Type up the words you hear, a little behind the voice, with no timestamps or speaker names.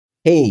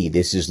Hey,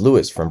 this is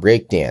Lewis from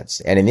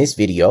Breakdance, and in this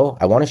video,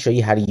 I want to show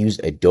you how to use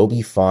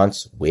Adobe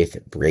fonts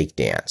with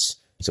Breakdance.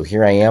 So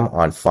here I am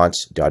on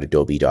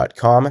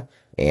fonts.adobe.com,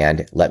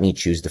 and let me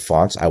choose the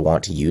fonts I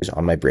want to use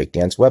on my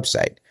Breakdance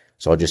website.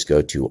 So I'll just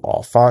go to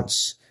All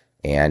Fonts,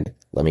 and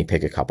let me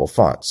pick a couple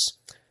fonts.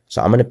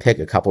 So I'm going to pick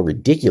a couple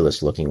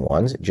ridiculous looking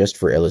ones just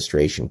for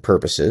illustration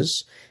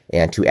purposes.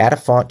 And to add a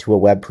font to a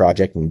web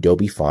project in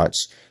Adobe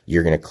Fonts,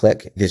 you're going to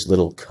click this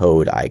little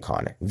code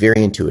icon.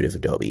 Very intuitive,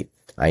 Adobe.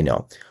 I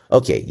know.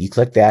 Okay, you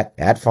click that,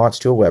 add fonts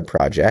to a web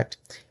project,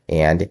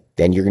 and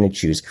then you're going to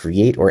choose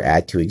create or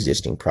add to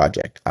existing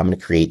project. I'm going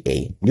to create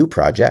a new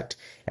project,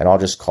 and I'll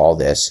just call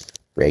this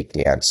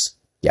Breakdance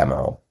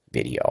Demo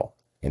Video.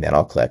 And then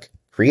I'll click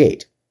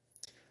create.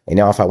 And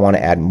now if I want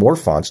to add more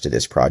fonts to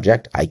this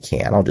project, I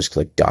can. I'll just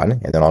click done,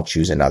 and then I'll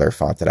choose another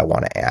font that I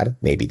want to add,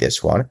 maybe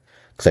this one.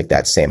 Click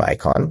that same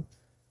icon,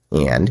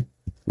 and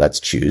let's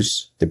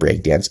choose the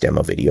Breakdance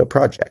Demo Video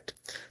project.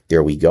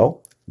 There we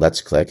go.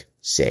 Let's click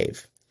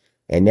save.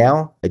 And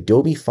now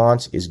Adobe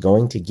Fonts is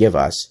going to give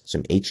us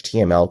some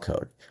HTML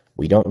code.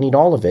 We don't need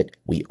all of it.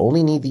 We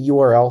only need the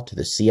URL to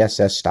the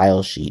CSS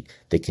style sheet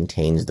that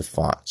contains the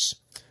fonts.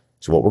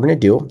 So what we're going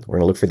to do, we're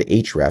going to look for the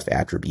href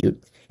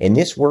attribute. And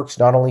this works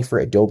not only for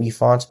Adobe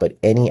Fonts, but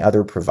any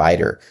other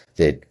provider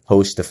that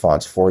hosts the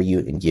fonts for you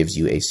and gives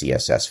you a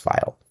CSS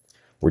file.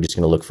 We're just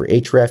going to look for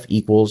href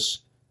equals,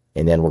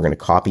 and then we're going to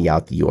copy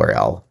out the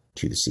URL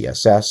to the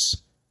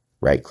CSS,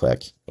 right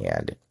click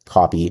and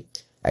copy.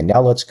 And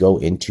now let's go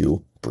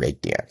into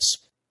Breakdance.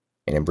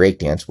 And in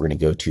Breakdance, we're going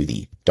to go to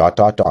the ...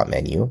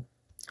 menu,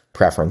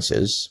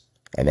 Preferences,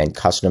 and then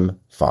Custom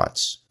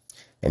Fonts.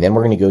 And then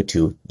we're going to go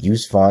to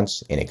Use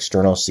Fonts in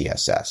External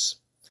CSS.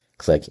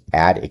 Click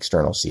Add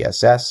External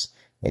CSS.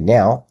 And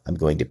now I'm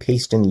going to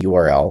paste in the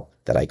URL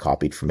that I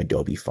copied from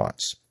Adobe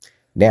Fonts.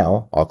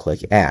 Now I'll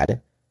click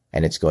Add,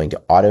 and it's going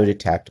to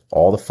auto-detect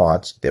all the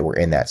fonts that were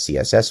in that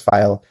CSS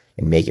file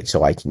and make it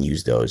so I can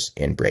use those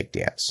in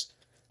Breakdance.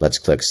 Let's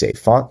click Save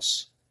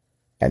Fonts.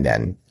 And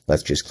then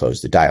let's just close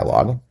the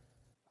dialog.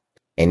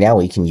 And now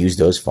we can use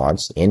those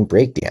fonts in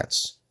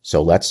Breakdance.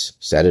 So let's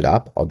set it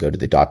up. I'll go to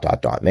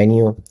the ...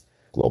 menu,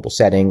 Global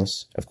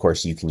Settings. Of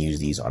course, you can use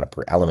these on a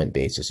per element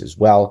basis as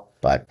well,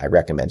 but I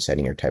recommend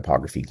setting your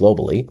typography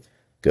globally.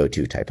 Go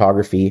to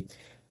Typography,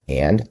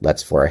 and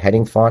let's, for our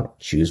heading font,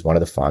 choose one of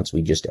the fonts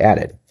we just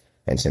added.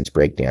 And since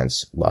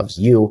Breakdance loves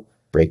you,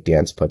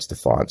 Breakdance puts the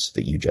fonts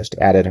that you just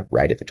added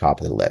right at the top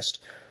of the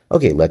list.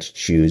 Okay, let's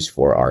choose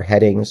for our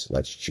headings.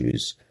 Let's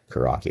choose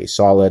Karake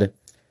Solid.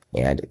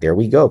 And there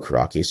we go,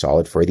 Karake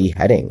Solid for the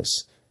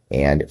headings.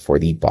 And for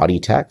the body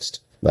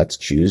text, let's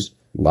choose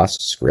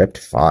Lust Script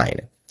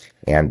Fine.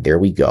 And there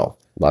we go,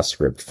 Lust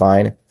Script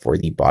Fine for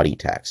the body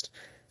text.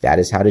 That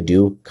is how to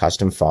do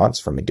custom fonts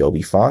from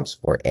Adobe Fonts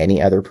or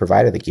any other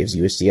provider that gives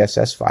you a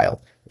CSS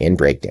file in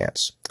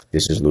Breakdance.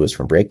 This is Lewis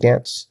from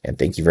Breakdance, and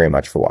thank you very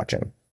much for watching.